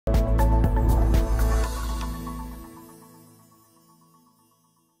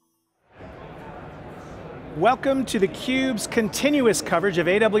Welcome to theCUBE's continuous coverage of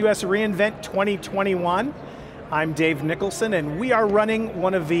AWS reInvent 2021. I'm Dave Nicholson, and we are running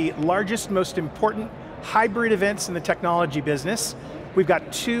one of the largest, most important hybrid events in the technology business. We've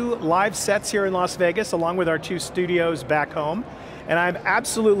got 2 live sets here in Las Vegas, along with our 2 studios back home, and I'm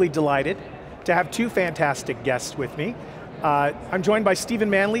absolutely delighted to have 2 fantastic guests with me. I'm joined by Stephen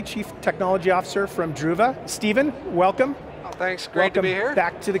Manley, Chief Technology Officer from Druva. Stephen, welcome. Thanks, great to be here.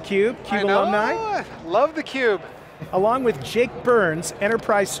 Back to theCUBE, CUBE alumni. Love theCUBE. Along with Jake Burns,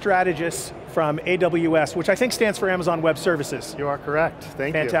 Enterprise Strategist from AWS, which I think stands for Amazon Web Services. You are correct,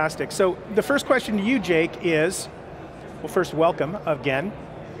 thank you. Fantastic. So the first question to you, Jake, is, well, first, welcome again.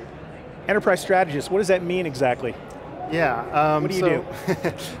 Enterprise Strategist, what does that mean exactly? Yeah. What do you do?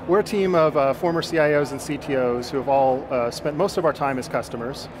 We're a team of former CIOs and CTOs who have all spent most of our time as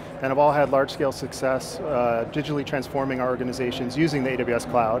customers and have all had large-scale success digitally transforming our organizations using the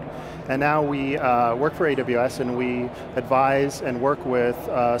AWS cloud. And now we work for AWS and we advise and work with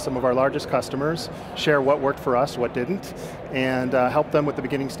some of our largest customers, share what worked for us, what didn't, and help them with the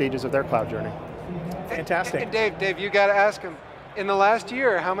beginning stages of their cloud journey. Fantastic. And Dave, you got to ask him, in the last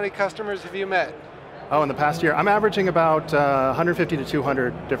year, how many customers have you met? Oh, in the past year, I'm averaging about 150 to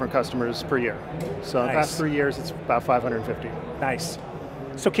 200 different customers per year. So in the past 3 years, it's about 550. Nice.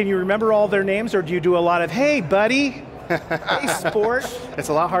 So can you remember all their names, or do you do a lot of, hey buddy, hey sport? It's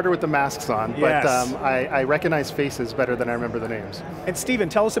a lot harder with the masks on, yes. But I recognize faces better than I remember the names. And Stephen,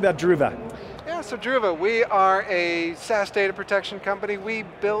 tell us about Druva. Yeah, so Druva, we are a SaaS data protection company. We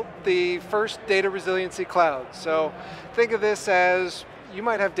built the first data resiliency cloud. So think of this as, you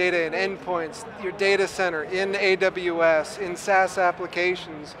might have data in endpoints, your data center, in AWS, in SaaS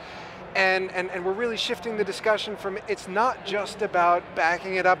applications, and we're really shifting the discussion from, it's not just about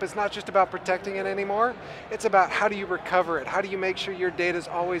backing it up, it's not just about protecting it anymore, it's about how do you recover it, how do you make sure your data's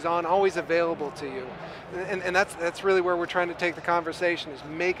always on, always available to you. And that's really where we're trying to take the conversation, is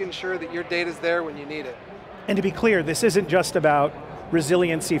making sure that your data's there when you need it. And to be clear, this isn't just about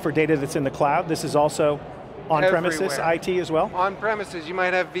resiliency for data that's in the cloud, this is also on-premises IT as well? On-premises, you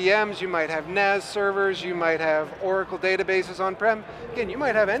might have VMs, you might have NAS servers, you might have Oracle databases on-prem. Again, you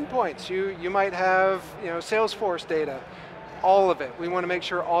might have endpoints, you might have Salesforce data, all of it. We want to make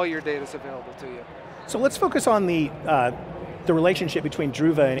sure all your data is available to you. So let's focus on the relationship between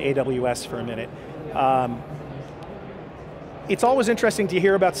Druva and AWS for a minute. It's always interesting to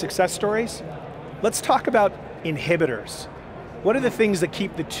hear about success stories. Let's talk about inhibitors. What are the things that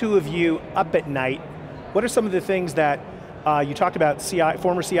keep the 2 of you up at night? What are some of the things that, you talked about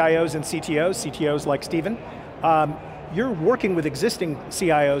former CIOs and CTOs like Stephen. You're working with existing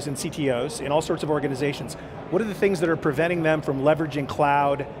CIOs and CTOs in all sorts of organizations. What are the things that are preventing them from leveraging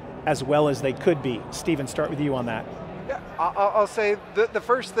cloud as well as they could be? Stephen, start with you on that. Yeah, I'll say the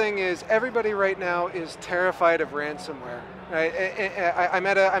first thing is everybody right now is terrified of ransomware. Right? I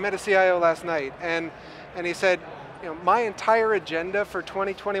met a CIO last night and he said, my entire agenda for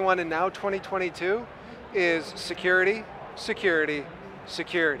 2021 and now 2022 is security, security,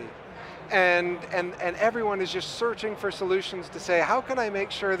 security. And everyone is just searching for solutions to say, how can I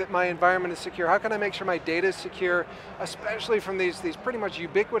make sure that my environment is secure? How can I make sure my data is secure, especially from these pretty much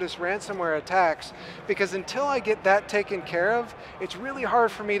ubiquitous ransomware attacks? Because until I get that taken care of, it's really hard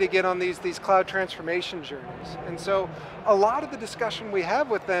for me to get on these cloud transformation journeys. And so a lot of the discussion we have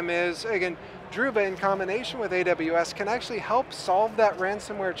with them is, again, Druva in combination with AWS can actually help solve that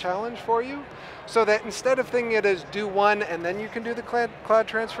ransomware challenge for you, so that instead of thinking it as do one and then you can do the cloud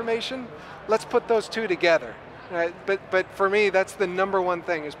transformation, let's put those 2 together. Right? But for me, that's the #1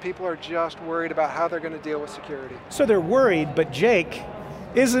 thing, is people are just worried about how they're going to deal with security. So they're worried, but Jake,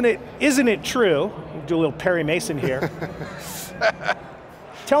 isn't it true, we'll do a little Perry Mason here,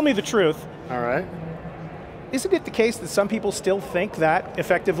 tell me the truth. All right. Isn't it the case that some people still think that,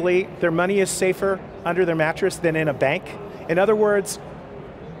 effectively, their money is safer under their mattress than in a bank? In other words,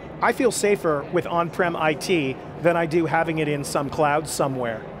 I feel safer with on-prem IT than I do having it in some cloud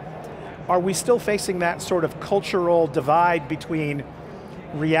somewhere. Are we still facing that sort of cultural divide between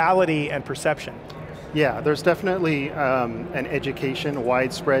reality and perception? Yeah, there's definitely an education,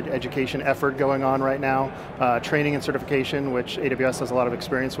 widespread education effort going on right now. Training and certification, which AWS has a lot of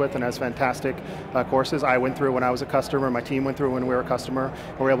experience with and has fantastic courses. I went through when I was a customer, my team went through when we were a customer,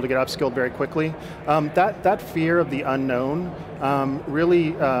 and we were able to get upskilled very quickly. That fear of the unknown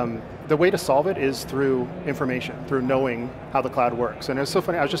really, the way to solve it is through information, through knowing how the cloud works. And it was so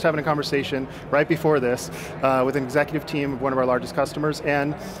funny, I was just having a conversation right before this with an executive team of one of our largest customers,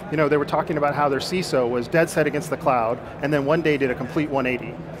 and they were talking about how their CISO was dead set against the cloud, and then one day did a complete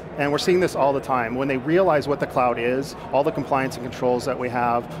 180. And we're seeing this all the time. When they realize what the cloud is, all the compliance and controls that we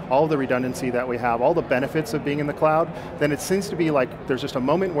have, all the redundancy that we have, all the benefits of being in the cloud, then it seems to be like there's just a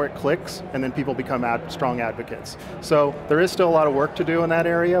moment where it clicks and then people become strong advocates. So there is still a lot of work to do in that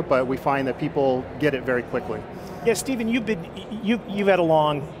area, but we find that people get it very quickly. Yeah, Stephen, you've had a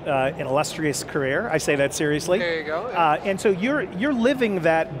long, an illustrious career. I say that seriously. There you go. And so you're living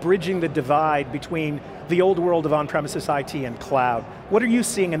that, bridging the divide between the old world of on-premises IT and cloud. What are you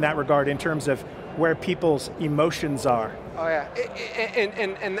seeing in that regard in terms of where people's emotions are? Oh yeah,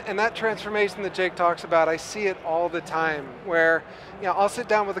 and that transformation that Jake talks about, I see it all the time, where I'll sit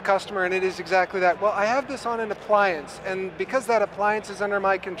down with a customer and it is exactly that. Well, I have this on an appliance, and because that appliance is under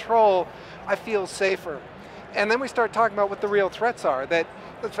my control, I feel safer. And then we start talking about what the real threats are, that,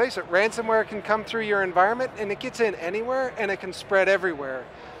 let's face it, ransomware can come through your environment and it gets in anywhere and it can spread everywhere.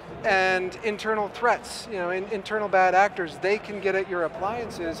 And internal threats, internal bad actors, they can get at your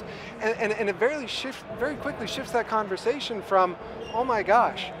appliances, and it very quickly shifts that conversation from, oh my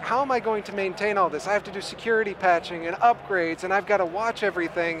gosh, how am I going to maintain all this? I have to do security patching and upgrades, and I've got to watch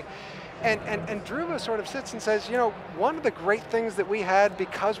everything. And Druva sort of sits and says, one of the great things that we had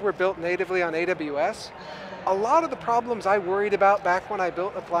because we're built natively on AWS, a lot of the problems I worried about back when I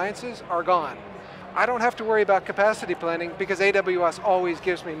built appliances are gone. I don't have to worry about capacity planning because AWS always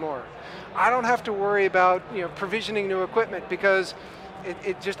gives me more. I don't have to worry about provisioning new equipment because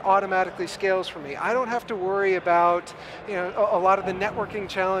it just automatically scales for me. I don't have to worry about a lot of the networking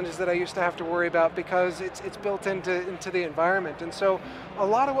challenges that I used to have to worry about because it's built into the environment. And so a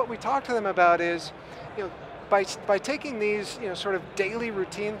lot of what we talk to them about is, by taking these sort of daily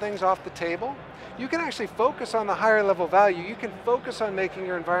routine things off the table, you can actually focus on the higher level value. You can focus on making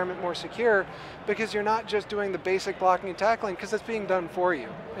your environment more secure because you're not just doing the basic blocking and tackling because it's being done for you.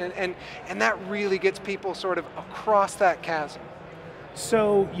 And that really gets people sort of across that chasm.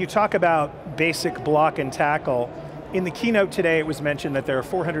 So you talk about basic block and tackle. In the keynote today, it was mentioned that there are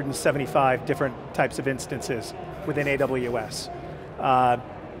 475 different types of instances within AWS.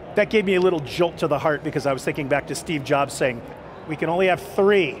 That gave me a little jolt to the heart because I was thinking back to Steve Jobs saying, we can only have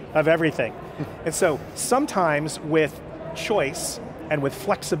 3 of everything. And so sometimes with choice and with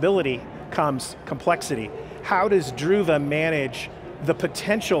flexibility comes complexity. How does Druva manage the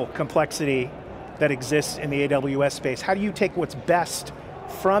potential complexity that exists in the AWS space? How do you take what's best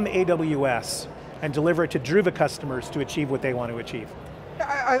from AWS and deliver it to Druva customers to achieve what they want to achieve?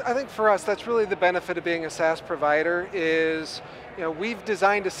 I think for us, that's really the benefit of being a SaaS provider is, we've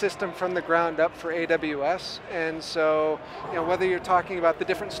designed a system from the ground up for AWS, and so, whether you're talking about the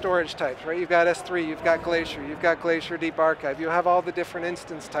different storage types, right? You've got S3, you've got Glacier Deep Archive, you have all the different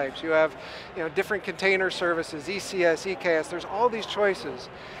instance types, you have, different container services, ECS, EKS, there's all these choices.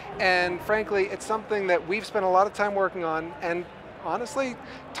 And frankly, it's something that we've spent a lot of time working on, and honestly,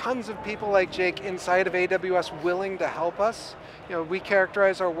 tons of people like Jake inside of AWS willing to help us. We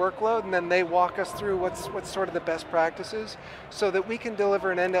characterize our workload and then they walk us through what's sort of the best practices so that we can deliver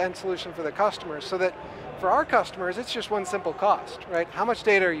an end-to-end solution for the customers so that for our customers, it's just one simple cost, right? How much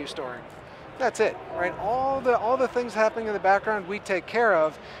data are you storing? That's it, right? All the things happening in the background we take care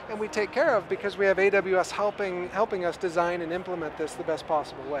of, and we take care of because we have AWS helping us design and implement this the best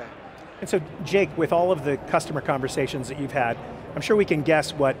possible way. And so Jake, with all of the customer conversations that you've had, I'm sure we can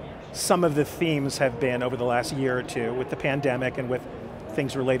guess what some of the themes have been over the last year or two with the pandemic and with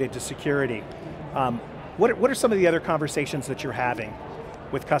things related to security. What are some of the other conversations that you're having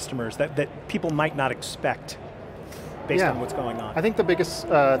with customers that people might not expect based on what's going on? I think the biggest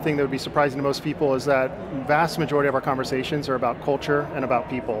thing that would be surprising to most people is that vast majority of our conversations are about culture and about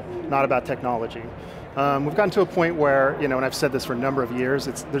people, not about technology. We've gotten to a point where, and I've said this for a number of years,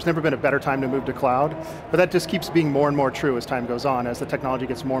 there's never been a better time to move to cloud, but that just keeps being more and more true as time goes on, as the technology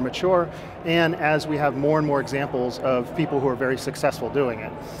gets more mature, and as we have more and more examples of people who are very successful doing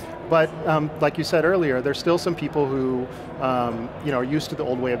it. But like you said earlier, there's still some people who are used to the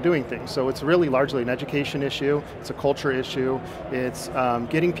old way of doing things. So it's really largely an education issue, it's a culture issue, it's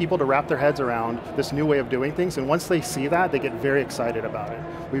getting people to wrap their heads around this new way of doing things, and once they see that, they get very excited about it.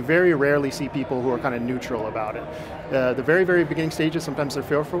 We very rarely see people who are kind of neutral about it. The very, very beginning stages, sometimes they're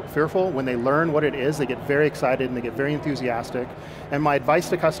fearful. When they learn what it is, they get very excited and they get very enthusiastic. And my advice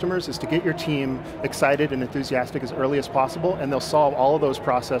to customers is to get your team excited and enthusiastic as early as possible, and they'll solve all of those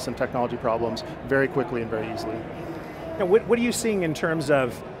process and technology problems very quickly and very easily. Now, what are you seeing in terms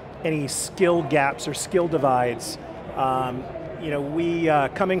of any skill gaps or skill divides? We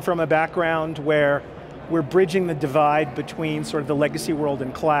coming from a background where we're bridging the divide between sort of the legacy world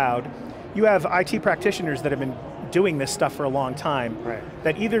and cloud. You have IT practitioners that have been doing this stuff for a long time, right,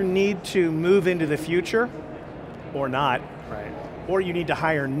 that either need to move into the future or not. Right. or you need to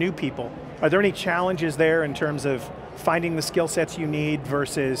hire new people. Are there any challenges there in terms of finding the skill sets you need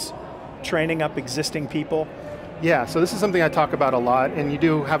versus training up existing people? Yeah, so this is something I talk about a lot, and you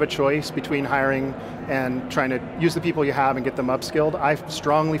do have a choice between hiring and trying to use the people you have and get them upskilled. I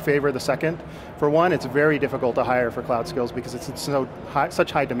strongly favor the second. For one, it's very difficult to hire for cloud skills because it's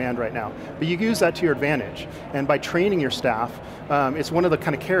such high demand right now. But you use that to your advantage, and by training your staff, it's one of the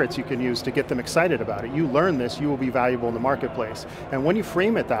kind of carrots you can use to get them excited about it. You learn this, you will be valuable in the marketplace. And when you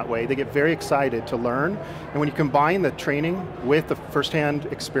frame it that way, they get very excited to learn, and when you combine the training with the firsthand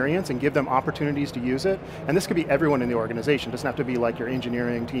experience and give them opportunities to use it, and this could be everyone in the organization, it doesn't have to be like your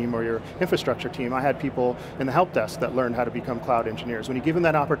engineering team or your infrastructure team. I had people in the help desk that learned how to become cloud engineers. When you give them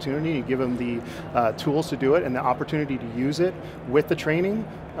that opportunity, you give them the tools to do it and the opportunity to use it with the training,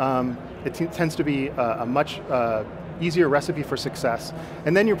 it tends to be a much easier recipe for success.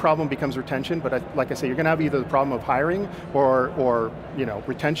 And then your problem becomes retention, but like I say, you're going to have either the problem of hiring or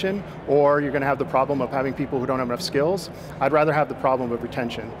retention, or you're going to have the problem of having people who don't have enough skills. I'd rather have the problem of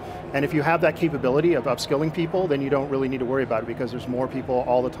retention. And if you have that capability of upskilling people, then you don't really need to worry about it because there's more people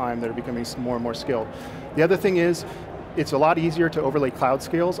all the time that are becoming more and more skilled. The other thing is, it's a lot easier to overlay cloud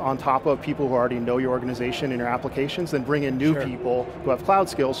skills on top of people who already know your organization and your applications than bring in new people who have cloud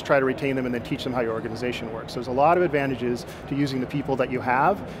skills, try to retain them and then teach them how your organization works. So there's a lot of advantages to using the people that you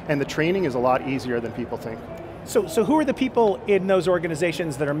have, and the training is a lot easier than people think. So who are the people in those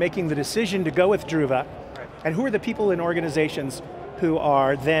organizations that are making the decision to go with Druva, and who are the people in organizations who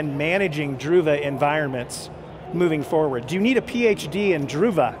are then managing Druva environments moving forward? Do you need a PhD in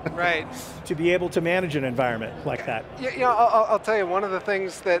Druva to be able to manage an environment like that? Yeah, I'll tell you, one of the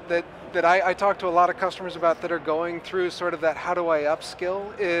things that I talk to a lot of customers about that are going through sort of that how do I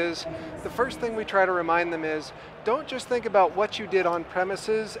upskill is, the first thing we try to remind them is, don't just think about what you did on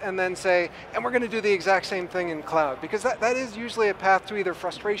premises and then say, and we're going to do the exact same thing in cloud, because that is usually a path to either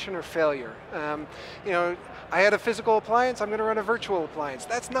frustration or failure. I had a physical appliance, I'm going to run a virtual appliance.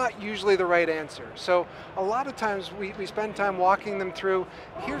 That's not usually the right answer. So a lot of times we spend time walking them through,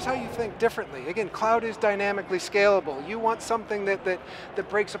 here's how you think differently. Again, cloud is dynamically scalable. You want something that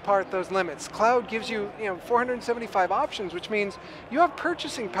breaks apart those limits. Cloud gives you 475 options, which means you have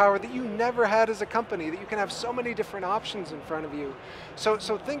purchasing power that you never had as a company, that you can have so many different options in front of you. So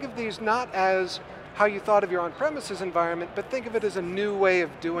think of these not as how you thought of your on-premises environment, but think of it as a new way of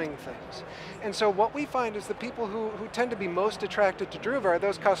doing things. And so what we find is the people who tend to be most attracted to Druva are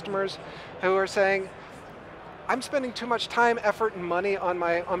those customers who are saying, I'm spending too much time, effort, and money on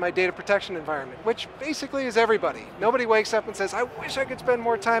my data protection environment, which basically is everybody. Nobody wakes up and says, I wish I could spend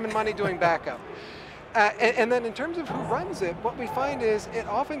more time and money doing backup. And then in terms of who runs it, what we find is it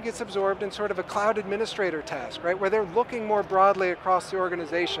often gets absorbed in sort of a cloud administrator task, right? Where they're looking more broadly across the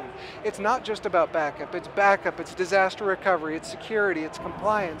organization. It's not just about backup, it's disaster recovery, it's security, it's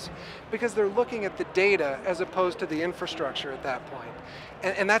compliance, because they're looking at the data as opposed to the infrastructure at that point.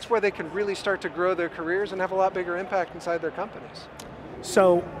 And that's where they can really start to grow their careers and have a lot bigger impact inside their companies.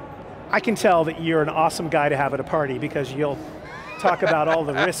 So I can tell that you're an awesome guy to have at a party because you'll talk about all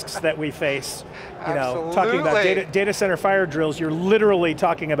the risks that we face. Talking about data center fire drills, you're literally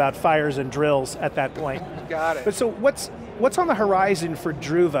talking about fires and drills at that point. Got it. But so what's on the horizon for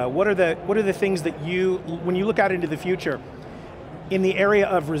Druva? What are the things that when you look out into the future, in the area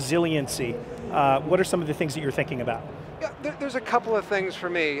of resiliency, what are some of the things that you're thinking about? Yeah, there's a couple of things for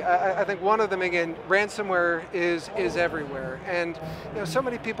me. I think one of them, again, ransomware is everywhere. And so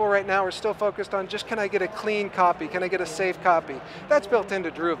many people right now are still focused on just, can I get a clean copy? Can I get a safe copy? That's built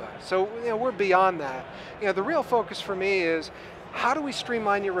into Druva. So we're beyond that. The real focus for me is, how do we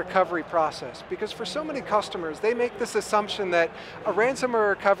streamline your recovery process? Because for so many customers, they make this assumption that a ransomware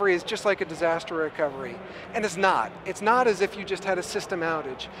recovery is just like a disaster recovery. And it's not. It's not as if you just had a system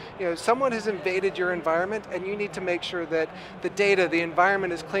outage. Someone has invaded your environment and you need to make sure that the data, the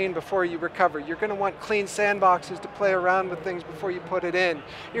environment is clean before you recover. You're going to want clean sandboxes to play around with things before you put it in.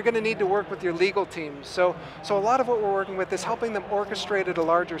 You're going to need to work with your legal teams. So a lot of what we're working with is helping them orchestrate at a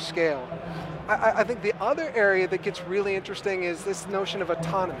larger scale. I think the other area that gets really interesting is this notion of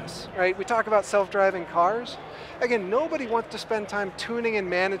autonomous, right? We talk about self-driving cars. Again, nobody wants to spend time tuning and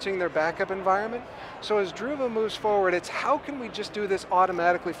managing their backup environment. So as Druva moves forward, it's how can we just do this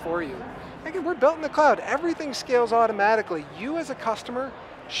automatically for you? Again, we're built in the cloud. Everything scales automatically. You as a customer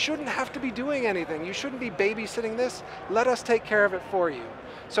shouldn't have to be doing anything. You shouldn't be babysitting this. Let us take care of it for you.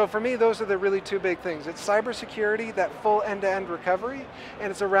 So for me, those are the really two big things. It's cybersecurity, that full end-to-end recovery,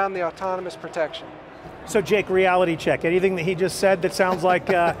 and it's around the autonomous protection. So Jake, reality check. Anything that he just said that sounds like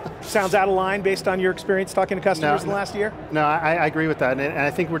sounds out of line based on your experience talking to customers in the last year? No, I agree with that, and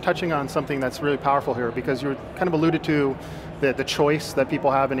I think we're touching on something that's really powerful here, because you kind of alluded to the choice that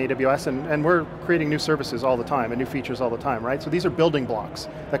people have in AWS, and we're creating new services all the time and new features all the time, right? So these are building blocks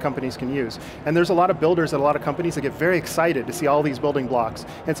that companies can use. And there's a lot of builders at a lot of companies that get very excited to see all these building blocks.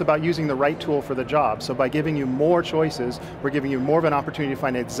 And it's about using the right tool for the job. So by giving you more choices, we're giving you more of an opportunity to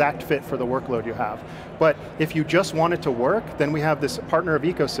find an exact fit for the workload you have. But if you just want it to work, then we have this partner of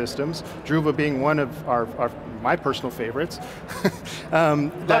ecosystems, Druva being one of my personal favorites,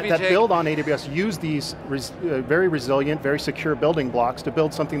 that build on AWS, use these very resilient, very secure building blocks to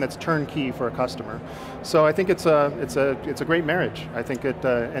build something that's turnkey for a customer. So I think it's a great marriage. I think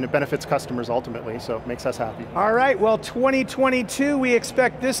and it benefits customers ultimately, so it makes us happy. All right, well 2022, we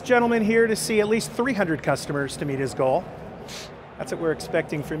expect this gentleman here to see at least 300 customers to meet his goal. That's what we're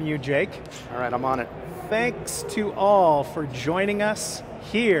expecting from you, Jake. All right, I'm on it. Thanks to all for joining us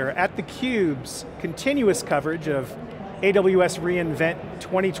here at theCUBE's continuous coverage of AWS reInvent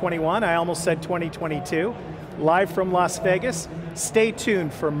 2021. I almost said 2022. Live from Las Vegas. Stay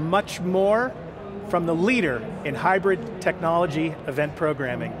tuned for much more from the leader in hybrid technology event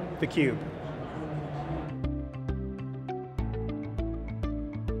programming, theCUBE.